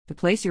To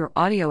place your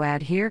audio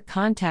ad here,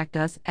 contact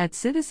us at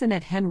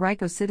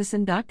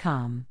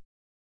citizen@henricocitizen.com.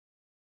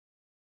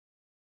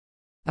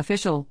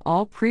 Official: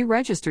 all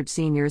pre-registered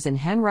seniors in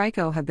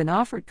Henrico have been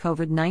offered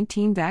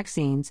COVID-19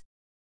 vaccines.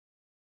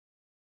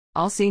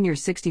 All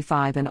seniors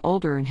 65 and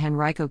older in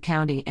Henrico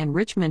County and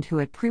Richmond who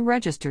had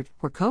pre-registered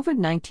for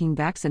COVID-19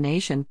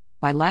 vaccination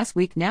by last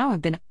week now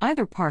have been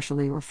either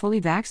partially or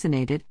fully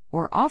vaccinated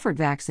or offered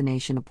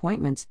vaccination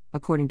appointments,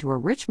 according to a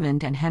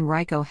Richmond and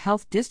Henrico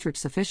Health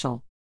District's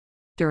official.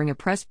 During a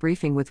press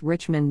briefing with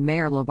Richmond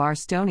Mayor LeVar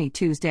Stoney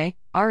Tuesday,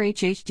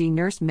 RHHD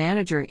nurse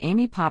manager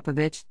Amy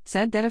Popovich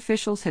said that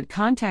officials had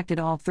contacted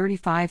all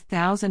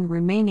 35,000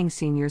 remaining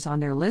seniors on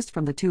their list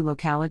from the two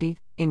localities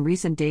in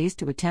recent days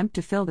to attempt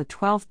to fill the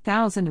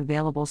 12,000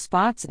 available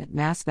spots at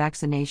mass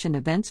vaccination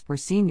events for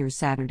seniors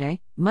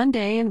Saturday,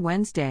 Monday, and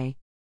Wednesday.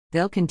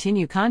 They'll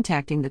continue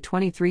contacting the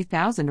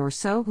 23,000 or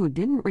so who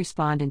didn't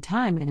respond in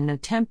time in an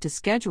attempt to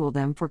schedule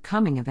them for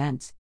coming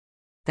events.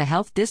 The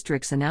health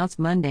districts announced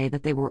Monday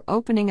that they were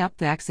opening up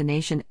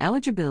vaccination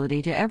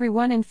eligibility to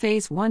everyone in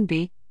Phase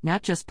 1B,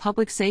 not just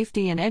public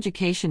safety and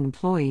education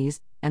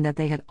employees, and that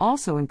they had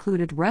also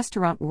included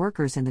restaurant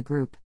workers in the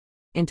group.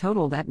 In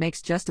total, that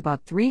makes just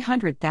about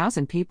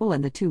 300,000 people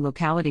in the two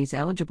localities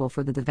eligible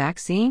for the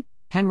vaccine,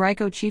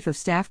 Henrico Chief of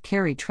Staff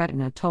Carrie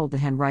Tretina told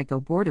the Henrico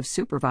Board of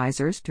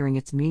Supervisors during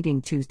its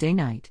meeting Tuesday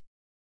night.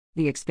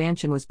 The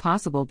expansion was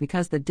possible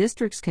because the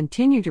districts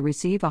continue to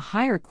receive a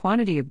higher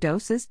quantity of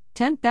doses,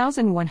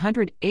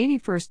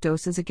 10,181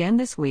 doses again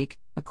this week,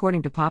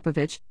 according to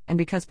Popovich, and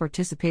because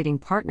participating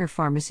partner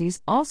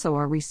pharmacies also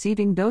are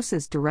receiving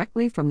doses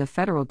directly from the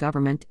federal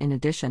government in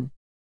addition.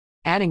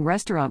 Adding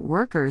restaurant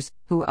workers,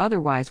 who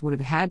otherwise would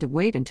have had to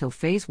wait until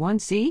Phase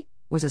 1C,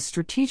 was a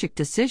strategic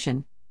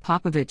decision,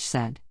 Popovich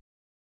said.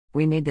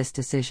 We made this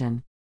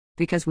decision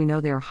because we know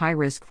they are high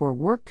risk for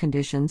work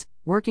conditions,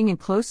 working in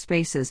close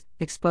spaces,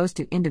 exposed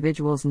to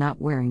individuals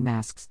not wearing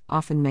masks,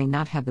 often may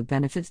not have the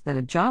benefits that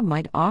a job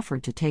might offer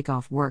to take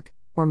off work,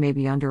 or may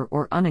be under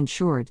or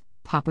uninsured,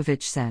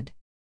 Popovich said.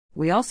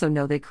 We also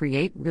know they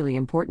create really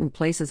important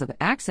places of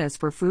access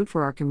for food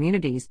for our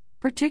communities,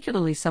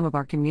 particularly some of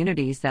our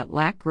communities that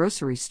lack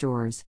grocery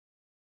stores.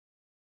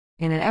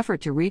 In an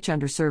effort to reach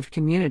underserved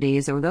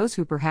communities or those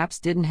who perhaps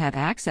didn't have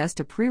access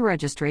to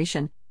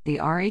pre-registration, the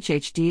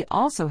RHHD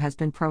also has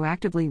been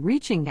proactively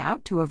reaching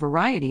out to a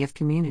variety of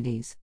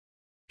communities.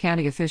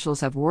 County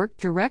officials have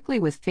worked directly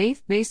with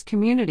faith-based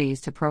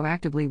communities to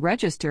proactively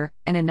register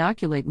and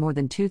inoculate more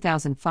than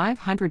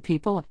 2,500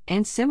 people,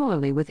 and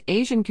similarly with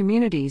Asian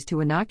communities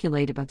to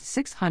inoculate about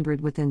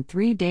 600 within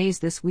 3 days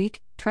this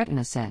week,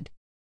 Tretina said.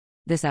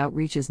 This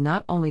outreach is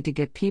not only to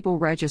get people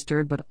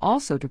registered but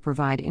also to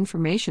provide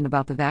information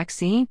about the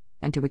vaccine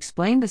and to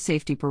explain the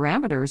safety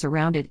parameters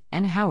around it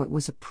and how it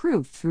was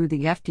approved through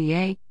the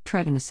FDA,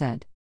 Tretina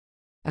said.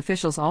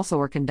 Officials also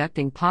are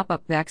conducting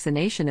pop-up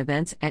vaccination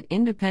events at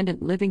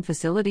independent living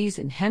facilities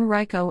in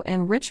Henrico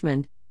and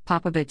Richmond,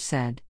 Popovich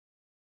said.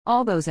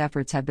 All those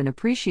efforts have been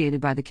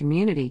appreciated by the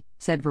community,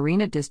 said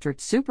Varina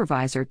District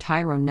Supervisor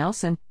Tyrone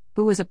Nelson,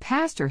 who as a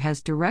pastor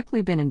has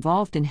directly been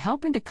involved in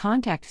helping to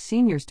contact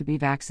seniors to be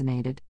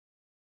vaccinated.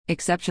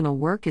 Exceptional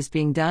work is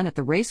being done at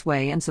the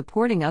Raceway and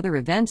supporting other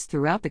events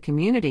throughout the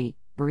community,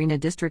 Varina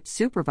District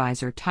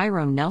Supervisor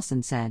Tyrone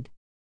Nelson said.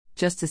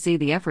 Just to see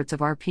the efforts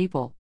of our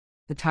people.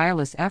 The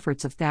tireless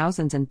efforts of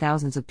thousands and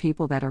thousands of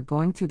people that are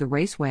going through the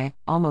Raceway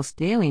almost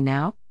daily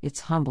now,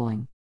 it's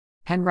humbling.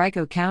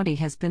 Henrico County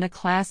has been a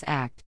class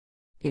act.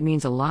 It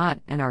means a lot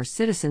and our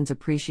citizens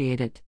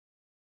appreciate it,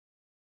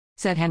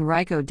 said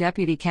Henrico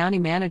Deputy County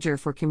Manager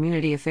for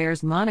Community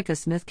Affairs Monica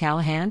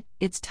Smith-Callahan.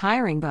 It's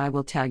tiring, but I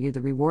will tell you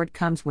the reward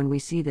comes when we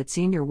see that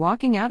senior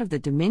walking out of the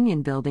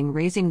Dominion building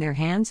raising their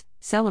hands,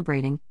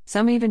 celebrating,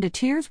 some even to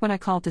tears when I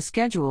call to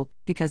schedule,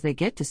 because they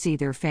get to see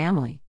their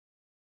family.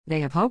 They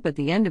have hope at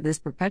the end of this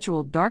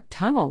perpetual dark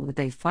tunnel that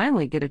they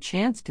finally get a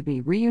chance to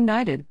be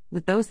reunited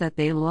with those that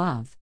they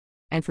love.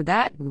 And for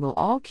that we will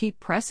all keep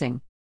pressing.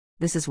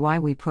 This is why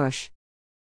we push.